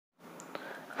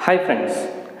Hi friends,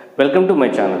 welcome to my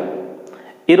channel.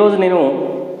 ఈరోజు నేను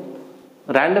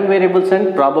random variables and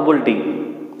probability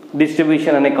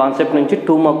distribution అనే concept నుంచి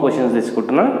 2 మార్క్ క్వశ్చన్స్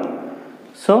తీసుకుంటున్నా.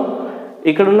 సో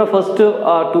ఇక్కడ ఉన్న ఫస్ట్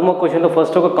 2 మార్క్ క్వశ్చన్లో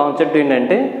ఫస్ట్ ఒక కాన్సెప్ట్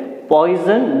ఏంటంటే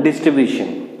పాయిజన్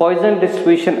డిస్ట్రిబ్యూషన్. పాయిజన్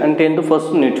డిస్ట్రిబ్యూషన్ అంటే ఏంటో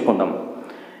ఫస్ట్ నేర్చుకుందాం.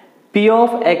 P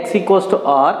of x equals to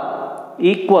r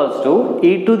equals to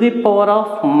e to the power of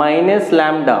minus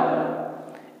lambda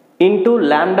into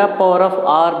lambda power of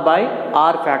r by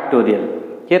r factorial.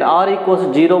 Here r equals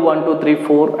 0, 1, 2, 3,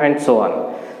 4 and so on.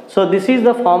 So this is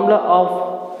the formula of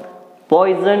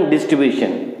Poisson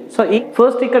distribution. So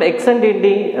first ఇక్కడ x అంటే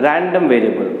ఏంటి random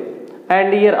variable and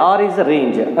here r is a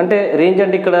range. అంటే range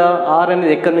అంటే ఇక్కడ r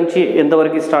అనేది ఎక్కడి నుంచి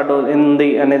ఎంతవరకు స్టార్ట్ అవుతుంది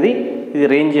అనేది ఇది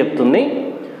రేంజ్ చెప్తుంది.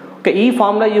 ఓకే, ఈ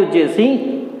ఫార్ములా యూజ్ చేసి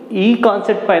ఈ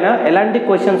కాన్సెప్ట్ పైన ఎలాంటి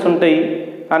క్వశ్చన్స్ ఉంటాయి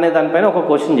అనే దానిపైన ఒక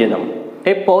క్వశ్చన్ చేద్దాం.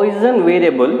 A Poisson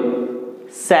variable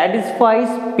satisfies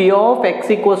P of x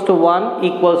equals to 1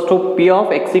 equals to P of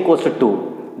x equals to 2.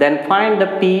 Then find the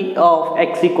P of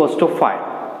x equals to 5.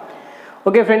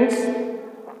 Okay friends,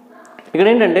 ఇక్కడ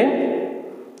ఏంటంటే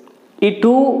ఈ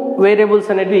 2 వేరియబుల్స్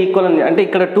అనేవి ఈక్వల్ అని అంటే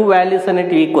ఇక్కడ 2 వాల్యూస్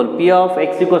అనేవి equal. P of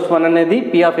x equals to 1 అనేది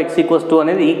P of x equals to 2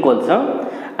 అనేది ఈక్వల్స్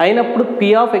అయినప్పుడు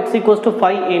P of x equals to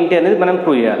 5 ఏంటి అనేది మనం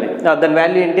ప్రూవ్ చేయాలి. దాని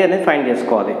వాల్యూ ఏంటి అనేది ఫైండ్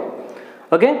చేసుకోవాలి.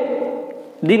 ఓకే,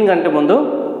 దీనికంటే ముందు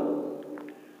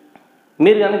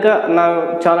మీరు కనుక నా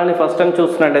ఛానల్ని ఫస్ట్ టైం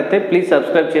చూస్తున్నట్టయితే ప్లీజ్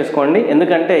సబ్స్క్రైబ్ చేసుకోండి.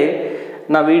 ఎందుకంటే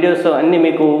నా వీడియోస్ అన్నీ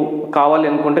మీకు కావాలి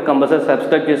అనుకుంటే కంపల్సరీ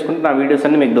సబ్స్క్రైబ్ చేసుకుంటే నా వీడియోస్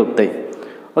అన్నీ మీకు దొరుకుతాయి.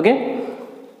 ఓకే,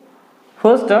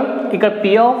 ఫస్ట్ ఇక్కడ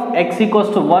P of x equals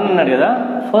to 1 అన్నాడు కదా.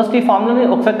 ఫస్ట్ ఈ ఫార్ములాని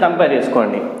ఒకసారి కంపేర్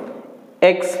చేసుకోండి.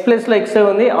 ఎక్స్ ప్లేస్లో ఎక్స్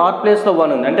ఉంది, ఆర్ ప్లేస్లో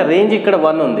 1 ఉంది. అంటే రేంజ్ ఇక్కడ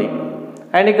 1 ఉంది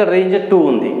అండ్ ఇక్కడ రేంజ్ 2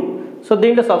 ఉంది. సో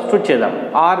దీంట్లో సబ్స్టిట్యూట్ చేద్దాం.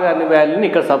 ఆర్ అనే వాల్యూని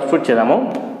ఇక్కడ సబ్స్టిట్యూట్ చేద్దాము.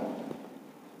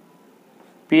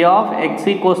 P of x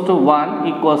equals to 1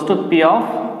 equals to P of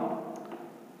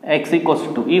x equals to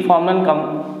 2. ఈ ఫార్ములాని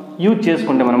యూజ్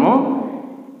చేసుకుంటే మనము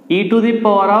e to the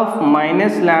power of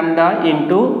minus lambda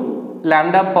into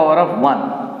lambda power of 1,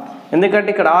 ఎందుకంటే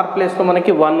ఇక్కడ r ప్లేస్లో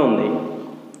మనకి 1 ఉంది,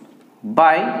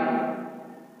 by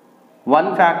 1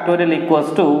 factorial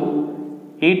equals to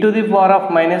e to the power of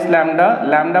minus lambda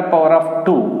lambda power of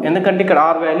 2, ఎందుకంటే ఇక్కడ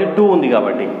r వాల్యూ 2 ఉంది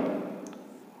కాబట్టి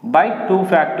by 2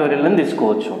 factorial అని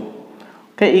తీసుకోవచ్చు.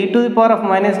 Okay, e to the power of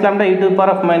minus lambda e to the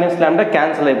power of minus lambda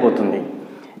cancel అయిపోతుంది.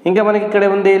 ఇంకా మనకి ఇక్కడ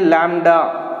ఉంది lambda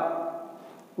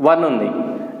 1 ఉంది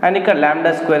అండ్ ఇక్కడ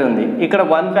lambda స్క్వేర్ ఉంది. ఇక్కడ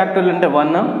 1 ఫ్యాక్టోరియల్ అంటే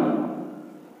 1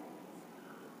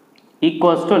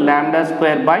 equals to lambda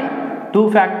square by 2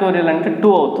 factorial అంటే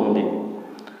 2 అవుతుంది.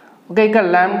 ఓకే, ఇక్కడ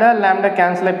lambda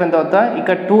క్యాన్సిల్ అయిపోయిన తర్వాత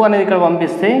ఇక్కడ 2 అనేది ఇక్కడ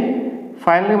పంపిస్తే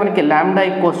ఫైనల్గా మనకి lambda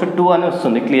ఈక్వల్స్ టు 2 అని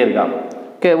వస్తుంది క్లియర్గా.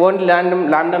 ఓకే, ఓన్లీ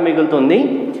lambda మిగులుతుంది.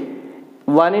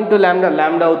 1 ఇంటూ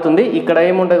lambda అవుతుంది. ఇక్కడ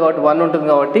ఏముంటుంది కాబట్టి 1 ఉంటుంది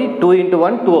కాబట్టి 2 ఇంటూ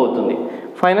 1 2 అవుతుంది.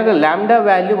 ఫైనల్గా lambda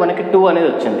వాల్యూ మనకి 2 అనేది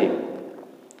వచ్చింది.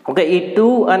 ఓకే, ఈ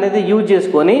 2 అనేది యూజ్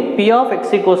చేసుకొని P of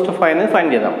x equals to 5 అనేది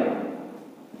ఫైండ్ చేద్దాం.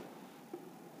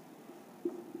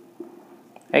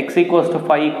 x equals to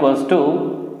 5 equals to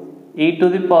e to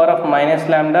the power of minus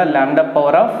lambda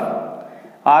power of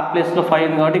r ప్లేస్లో 5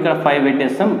 ఉంది కాబట్టి ఇక్కడ 5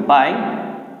 పెట్టేస్తాం by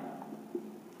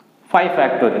 5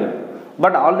 factorial.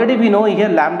 But already we know here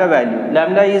lambda value.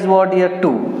 Lambda is what here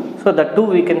 2. So the 2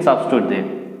 we can substitute there.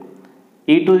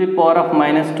 E to the power of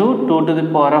minus 2, 2 to the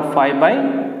power of 5 by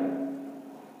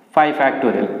 5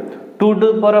 factorial. 2 to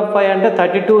the power of 5 అంటే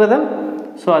 32 కదా.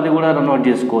 So అది కూడా note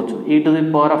చేసుకోవచ్చు. E to the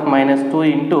power of minus 2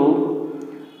 into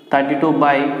 32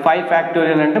 by 5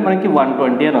 factorial అంటే మనకి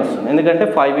 120 అని వస్తుంది. ఎందుకంటే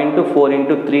 5 into 4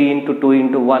 into 3 into 2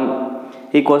 into 1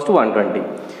 equals to 120.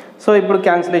 So ఇప్పుడు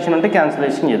క్యాన్సిలేషన్ అంటే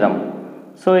క్యాన్సిలేషన్ చేద్దాం.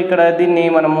 సో ఇక్కడ దీన్ని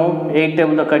మనము 8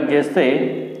 టేబుల్తో కట్ చేస్తే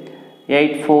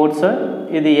 8 4s,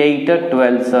 ఇది 8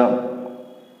 12s,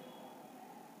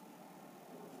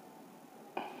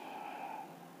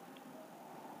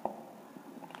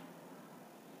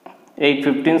 8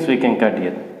 15s we can cut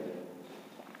here,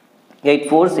 8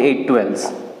 4s 8 12s.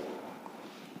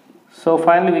 So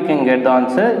finally we can get the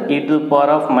answer e to the power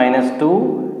of minus 2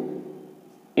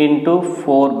 into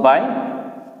 4 by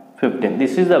 15.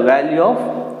 This is the value of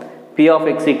P of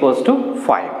x equals to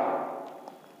 5.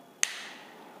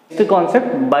 Next concept,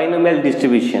 binomial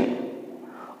distribution.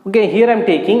 Okay, here I am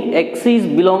taking x is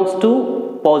belongs to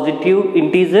positive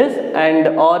integers and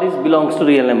r is belongs to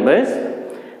real numbers.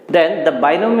 Then the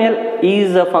binomial is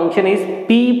a function is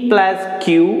p plus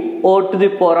q o to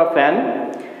the power of n,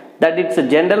 that its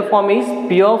general form is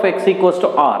P of x equals to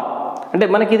r. అంటే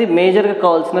మనకి ఇది మేజర్గా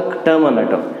కావాల్సిన term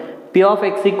అన్నట్టు. P of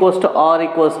x equals to r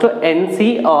equals to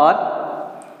NCR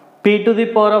p to the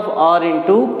power of r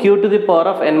into q to the power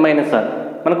of n minus r.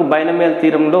 మనకు binomial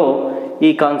థీరంలో ఈ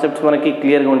concepts మనకి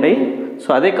క్లియర్గా ఉంటాయి. సో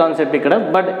అదే కాన్సెప్ట్ ఇక్కడ.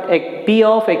 But p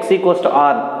of x equals to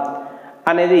r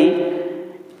అనేది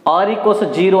r equals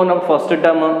 0 ఉన్నప్పుడు first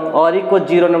term, r equals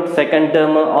 0 ఉన్నప్పుడు సెకండ్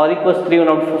టర్మ్, r ఈక్వల్స్ 3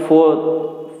 ఉన్నప్పుడు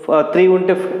 3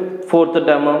 ఉంటే ఫోర్త్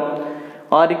టర్మ్,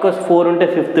 r ఈక్వల్స్ 4 ఉంటే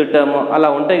ఫిఫ్త్ టర్మ్, అలా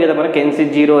ఉంటాయి కదా మనకి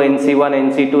NC0, NC1,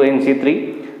 NC2, NC3.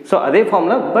 So అదే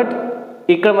ఫార్ములా, బట్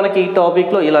ఇక్కడ మనకి ఈ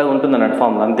టాపిక్లో ఇలా ఉంటుంది అన్నట్టు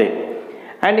ఫార్ములా అంతే.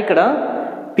 అండ్ ఇక్కడ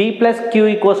p plus q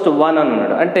equals to 1 అని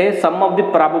అన్నాడు, అంటే some of the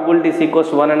probabilities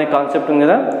equals 1 అనే కాన్సెప్ట్ ఉంది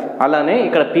కదా. అలానే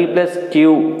ఇక్కడ p ప్లస్ q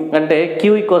అంటే q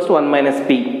equals to 1 minus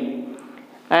p,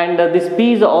 and this p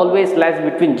is always lies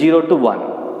between 0 to 1.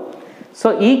 So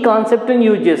ఈ కాన్సెప్ట్ని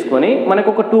యూజ్ చేసుకొని మనకు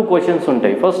ఒక 2 క్వశ్చన్స్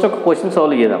ఉంటాయి. ఫస్ట్ ఒక క్వశ్చన్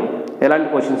సాల్వ్ చేద్దాం, ఎలాంటి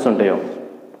క్వశ్చన్స్ ఉంటాయో.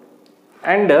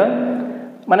 అండ్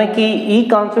మనకి ఈ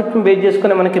కాన్సెప్ట్ని బేస్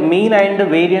చేసుకుని మనకి మీన్ అండ్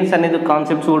వేరియన్స్ అనేది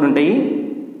కాన్సెప్ట్స్ కూడా ఉంటాయి.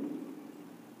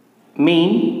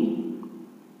 Mean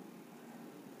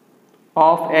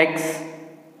of x,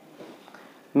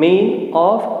 mean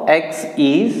of x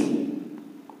is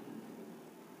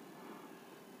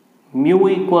mu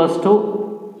equals to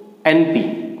np,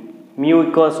 mu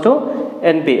equals to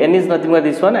np, n is nothing but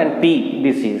this one and p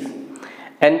this is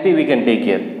np we can take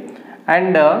here.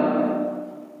 And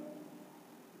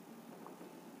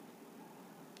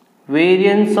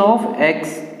variance of x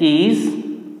is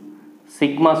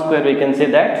sigma square, we can say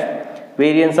that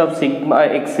variance of sigma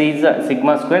x is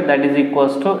sigma square, that is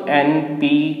equals to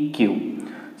npq.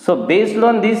 So based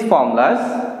on these formulas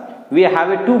we have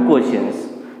 2 questions.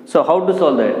 So how to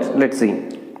solve that? Let's see.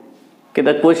 Okay,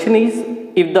 the question is,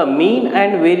 if the mean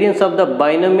and variance of the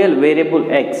binomial variable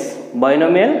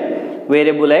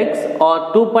x are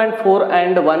 2.4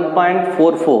 and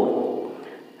 1.44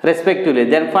 respectively,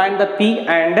 then find the p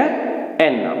and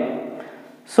n.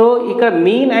 So ఇక్కడ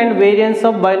mean and variance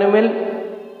of binomial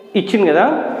ఇచ్చింది కదా.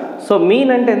 So mean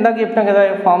అంటే ఎందాక చెప్పినాం కదా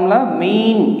formula,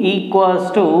 mean equals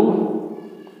to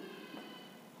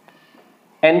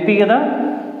ఎన్పి కదా.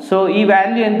 So ఈ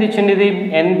value ఎంత ఇచ్చింది, ఇది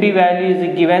ఎన్పి value is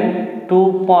given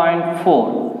 2.4.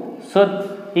 So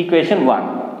equation 1.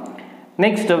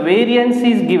 Next variance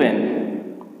is given,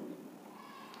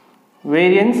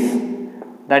 variance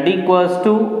that equals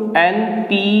to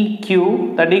npq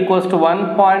that equals to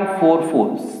 1.44.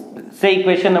 say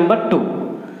equation number 2.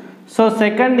 So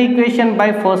second equation by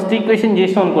first equation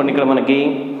చేసినాం అనుకోండి, ఇక్కడ మనకి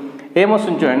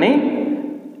ఏమొస్తుంది చూడండి,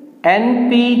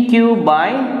 npq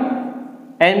by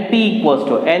np equals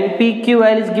to npq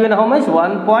value is given how much,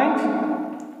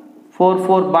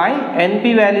 1.44 by np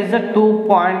value is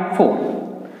 2.4.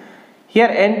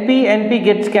 here np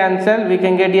gets cancelled, we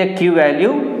can get here q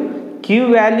value. Q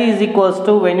value is equals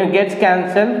to, when you get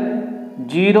cancelled,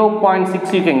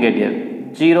 0.6 you can get here,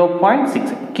 0.6.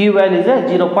 Q value is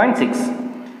 0.6.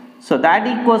 So that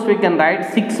equals, we can write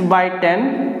 6 by 10.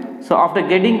 So after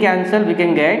getting cancelled we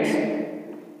can get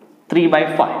 3 by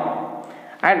 5.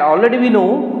 And already we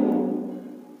know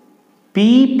p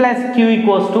plus q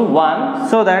equals to 1.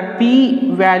 So that p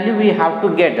value we have to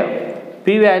get, p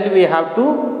value we have to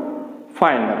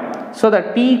find. So that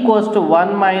p equals to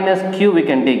 1 minus q we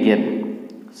can take here.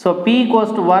 So p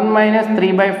equals to 1 minus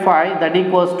 3 by 5, that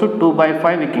equals to 2 by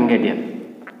 5 we can get here.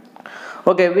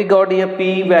 Okay, we got here p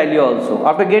value also.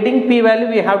 After getting p value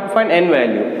we have to find n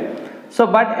value. So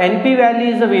but np value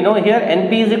is, we know here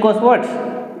np is equals to what,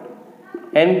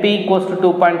 np equals to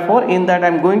 2.4. in that I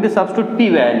am going to substitute p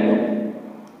value,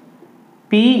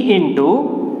 p into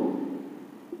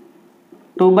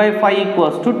 2 by 5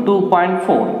 equals to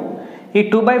 2.4. ఈ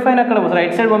 2 by 5 అక్కడ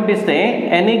right side పంపిస్తే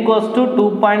n equals to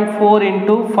 2.4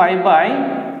 into 5 by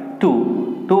 2,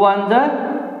 2 1 జా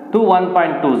 2,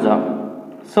 1.2 జా.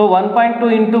 So 1.2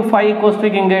 into 5 equals to,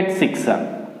 we can get 6.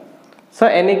 So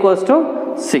n equals to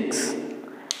 6.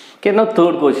 Okay, now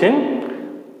third question,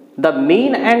 the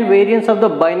mean and variance of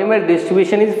the binomial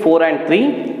distribution is 4 and 3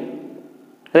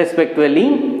 respectively.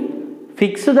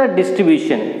 Fix the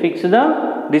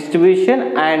distribution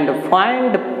and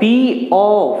find p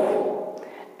of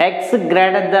x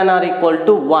greater than or equal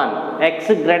to 1, x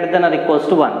greater than or equals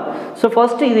to 1. So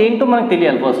first ఇది ఏంటో మనకు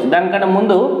తెలియాలి. First దానికన్నా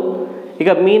ముందు ఇక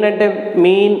mean అంటే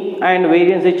mean and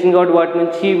variance ఇచ్చింది కాబట్టి వాటి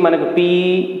నుంచి మనకు p,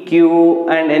 q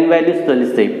and n values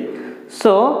తెలుస్తాయి.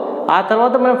 సో ఆ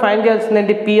తర్వాత మనం ఫైండ్ చేయాల్సింది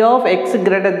ఏంటి, p of x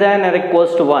greater than or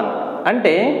equals to 1.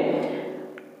 అంటే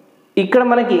ఇక్కడ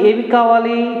మనకి ఏవి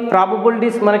కావాలి,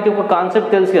 ప్రాబబిలిటీస్. మనకి ఒక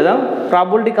కాన్సెప్ట్ తెలుసు కదా,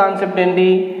 ప్రాబబిలిటీ కాన్సెప్ట్ ఏంటి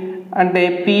అంటే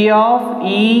p of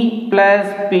e plus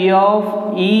p of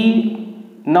e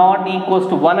not equals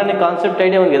to 1 అనే కాన్సెప్ట్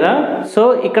ఐడియా ఉంది కదా. సో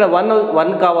ఇక్కడ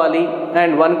 1 కావాలి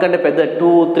అండ్ 1 కంటే పెద్ద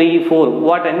 2, 3, 4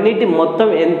 వాటన్నిటి మొత్తం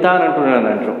ఎంత అని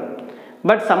అంటున్నాను.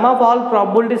 But some of all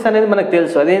probabilities అనేది మనకు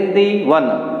తెలుసు, అదేంటి 1.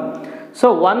 సో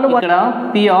 1 ఇక్కడ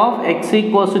p of x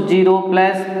equals to 0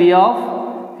 plus p of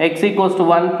x equals to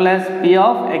 1 plus p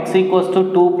of x equals to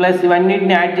 2 plus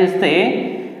ఇవన్నిటిని యాడ్ చేస్తే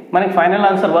మనకి ఫైనల్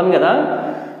ఆన్సర్ 1 కదా.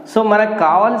 సో మనకు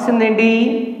కావాల్సింది ఏంటి,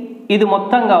 ఇది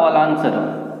మొత్తం కావాలి ఆన్సర్.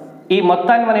 ఈ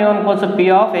మొత్తాన్ని మనం ఏమనుకోవచ్చు, p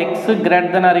of x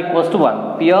greater than or equals to 1,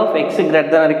 p of x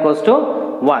greater than or equals to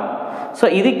 1. So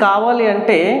ఇది కావాలి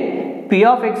అంటే p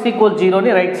of x equals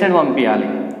 0ని right side పంపించాలి,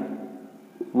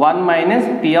 1 minus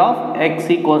p of x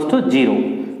equals to 0.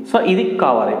 So ఇది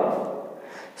కావాలి.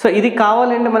 So ఇది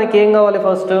కావాలంటే మనకి ఏం కావాలి,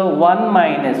 ఫస్ట్ 1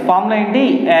 మైనస్ ఫార్ములా ఏంటి,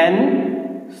 n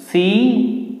c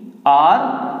r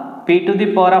p to the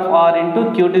power of r into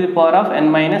q to the power of n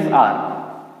minus r.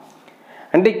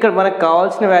 అంటే ఇక్కడ మనకు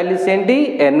కావాల్సిన వాల్యూస్ ఏంటి,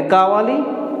 n కావాలి,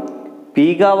 p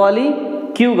కావాలి,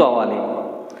 q కావాలి.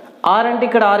 r అంటే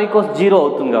ఇక్కడ r ఈక్వల్స్ 0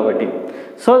 అవుతుంది కాబట్టి.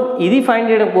 సో ఇది ఫైండ్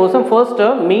చేయడం కోసం ఫస్ట్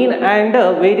మీన్ అండ్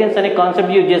వేరియన్స్ అనే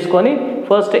కాన్సెప్ట్ యూజ్ చేసుకొని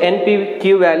first np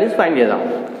q values find చేద్దాం.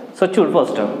 సో చూడు,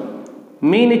 ఫస్ట్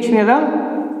మీన్ ఇచ్చింది కదా,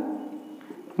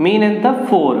 మీన్ ఎంత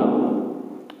 4,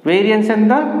 వేరియన్స్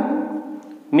ఎంత,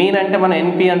 మీన్ అంటే మనం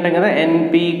np అంటాం కదా,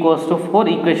 np ఈక్వల్స్ టు 4,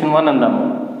 ఈక్వేషన్ 1 అందాము.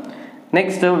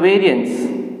 Next variance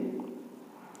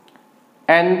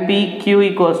npq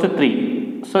equals to 3,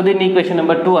 so దీన్ని ఈక్వేషన్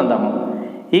నెంబర్ 2 అందాము.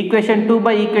 ఈక్వేషన్ 2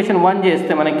 బై ఈక్వేషన్ 1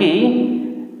 చేస్తే మనకి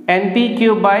npq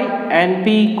by np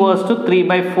equals to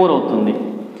 3/4 అవుతుంది.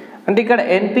 అంటే ఇక్కడ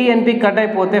np కట్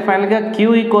అయిపోతే ఫైనల్గా q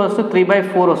ఈక్వల్స్ టు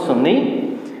 3/4 వస్తుంది.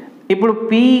 ఇప్పుడు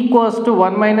p equals to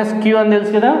 1 minus q అని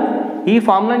తెలుసు కదా, ఈ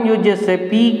ఫార్ములాని యూజ్ చేస్తే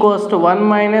p equals to 1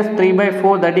 minus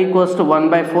 3/4 that equals to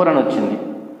 1/4 అని వచ్చింది.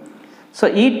 సో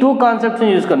ఈ 2 కాన్సెప్ట్స్ని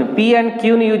చూసుకొని p అండ్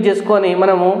qని యూజ్ చేసుకొని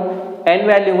మనము n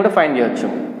వాల్యూ కూడా ఫైండ్ చేయొచ్చు.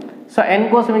 సో n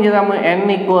కోసం ఏం చేద్దాము, np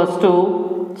ఈక్వల్స్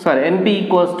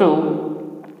టు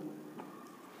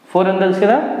 4 అని తెలుసు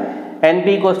కదా, np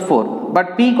equals 4, but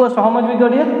p equals to how much we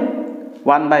got here,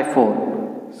 1/4.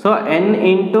 So n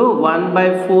into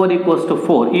 1/4 equals to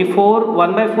 4. ఈ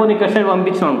 1/4 ఇక్కడ సైడ్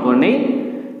పంపించాం అనుకోండి,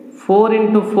 4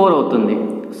 ఇంటూ 4 అవుతుంది.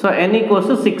 So n equals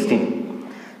to 16.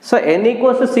 So n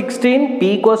equals to 16, p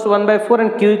equals to 1/4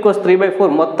 and q equals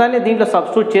 3/4. మొత్తాన్ని దీంట్లో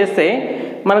substitute చేస్తే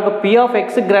మనకు p of x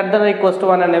greater than or equals to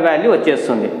 1 అనే వాల్యూ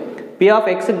వచ్చేస్తుంది. p of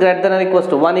x greater than or equals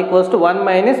to 1 equals to 1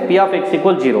 minus p of x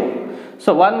equals 0. So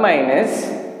 1 minus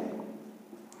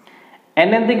n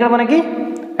ఎంత ఇక్కడ మనకి,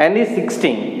 n is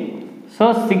 16. So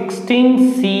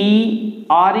 16c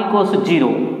r equals to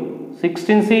 0,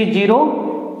 16c 0,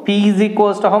 p is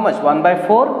equals to how much,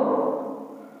 1/4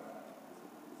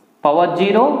 power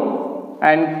 0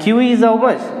 and q is how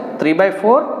much,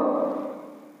 3/4,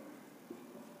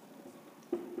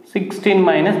 16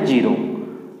 minus 0,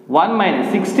 1 minus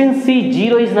 16c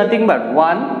 0 is nothing but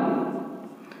 1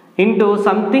 into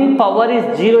something power is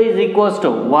 0 is equals to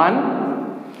 1.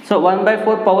 So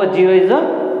 1/4 power 0 is a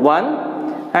 1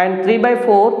 and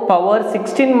 3/4 power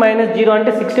 16 minus 0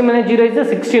 ante 16 minus 0 is a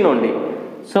 16 only.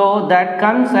 So that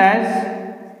comes as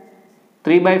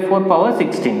 3/4 power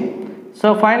 16. So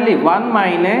finally 1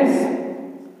 minus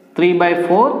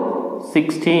 3/4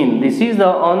 16. This is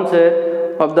the answer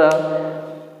of the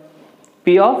p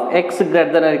of x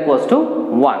greater than or equals to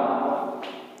 1.